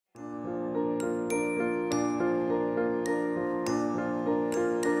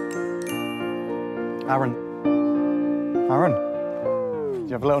Aron. Aron? Did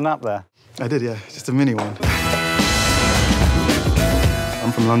you have a little nap there? I did, yeah. Just a mini one.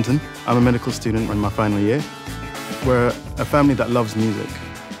 I'm from London. I'm a medical student in my final year. We're a family that loves music,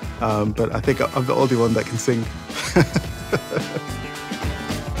 but I think I'm the only one that can sing.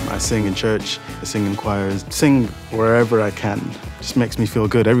 I sing in church, I sing in choirs, sing wherever I can. It just makes me feel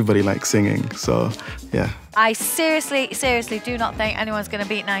good. Everybody likes singing, so yeah. I seriously do not think anyone's going to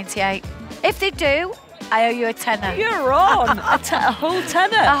beat 98. If they do, I owe you a tenner. You're on. A whole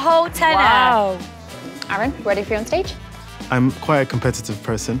tenner? A whole tenner. Wow. Aron, ready for you on stage? I'm quite a competitive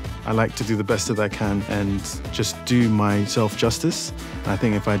person. I like to do the best that I can and just do myself justice. And I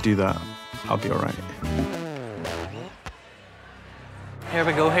think if I do that, I'll be all right. Here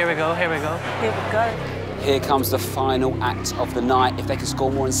we go, here we go, here we go. Here we go. Here comes the final act of the night. If they can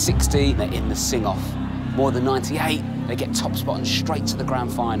score more than 60, they're in the sing-off. More than 98, they get top spot and straight to the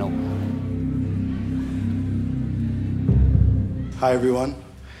grand final. Hi, everyone.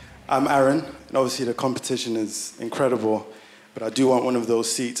 I'm Aron, and obviously the competition is incredible, but I do want one of those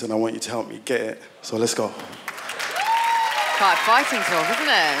seats, and I want you to help me get it. So let's go. Quite fighting talk, isn't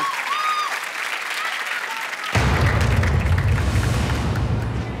it?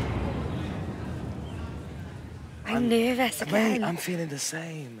 I'm nervous again. Mate, I'm feeling the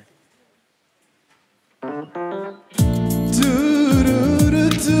same.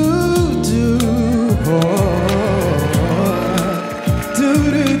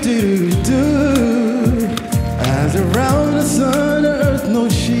 As around the sun, earth, no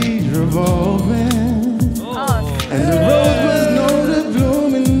she's revolving. And the rose was known to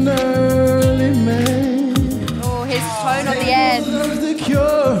bloom in early May. Oh, his tone on the end. Love's the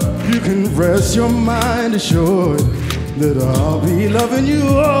cure. You can rest your mind assured that I'll be loving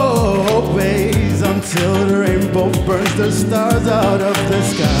you always until the rainbow burns the stars out of the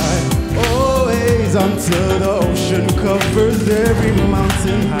sky. Always until the ocean covers every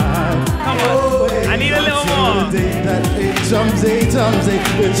mountain high. Come on, I need a little more. Until the day that 8 times 8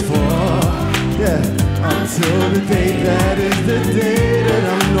 is 4. Yeah, until the day that is the day that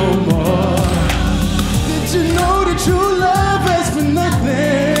I'm no more. Did you know that true love has for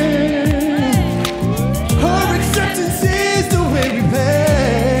nothing? Her acceptance is the way we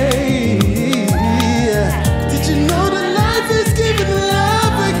pay. Did you know that life is giving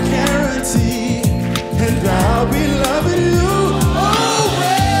love a guarantee? And I'll be loving you always.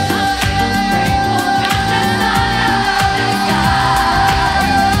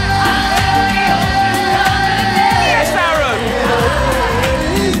 Yes, Aron!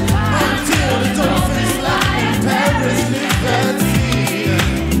 Until the dolphins fly in Paris live at sea.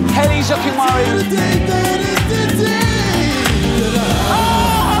 Helly's looking worried. The day that is the day that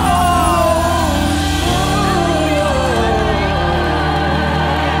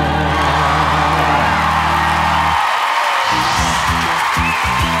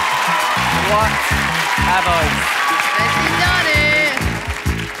What have I? Nicely done it.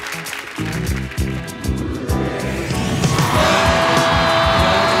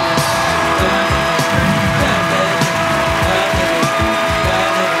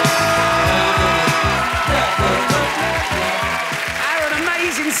 Aron,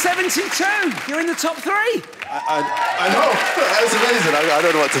 amazing, 72. You're in the top 3. I know. That was amazing. I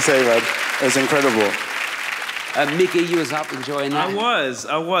don't know what to say, man. It was incredible. Miggy, you was up enjoying that. I was.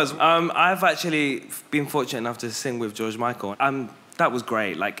 I've actually been fortunate enough to sing with George Michael. That was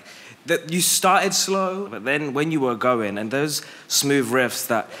great. Like, you started slow, but then when you were going, and those smooth riffs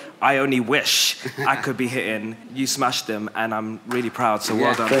that I only wish I could be hitting, you smashed them, and I'm really proud, so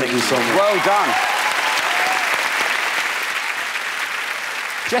well done. Thank you so much. Well done.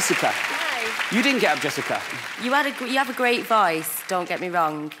 Jessica. Hi. You didn't get up, Jessica. You have a great voice, don't get me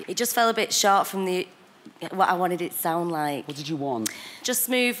wrong. It just fell a bit short from what I wanted it to sound like. What did you want? Just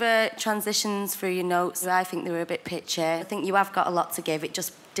smoother transitions through your notes. I think they were a bit pitchy. I think you have got a lot to give. It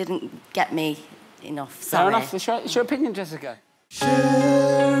just didn't get me enough. Sorry. Fair enough. It's your opinion, Jessica.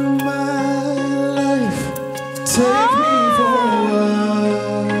 Share my life. Take me for what I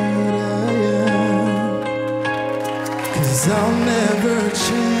am. 'Cause I'll never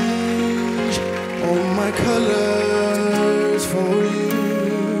change all my colors for you.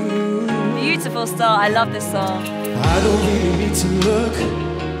 Beautiful start. I love this song. I don't really need to look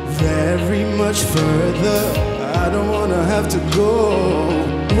very much further. I don't wanna have to go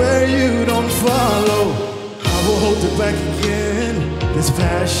where you don't follow. I will hold it back again. This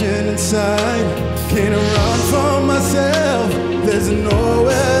passion inside can't run from myself. There's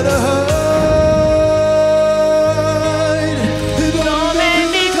nowhere to hide. Don't let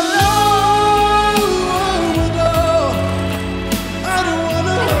me go. I don't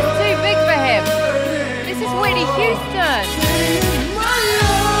wanna. Too big for him.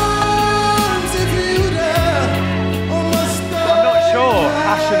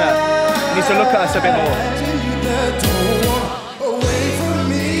 He needs to look at us a bit more.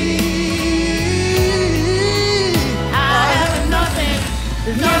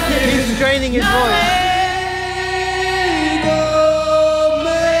 He's draining his voice.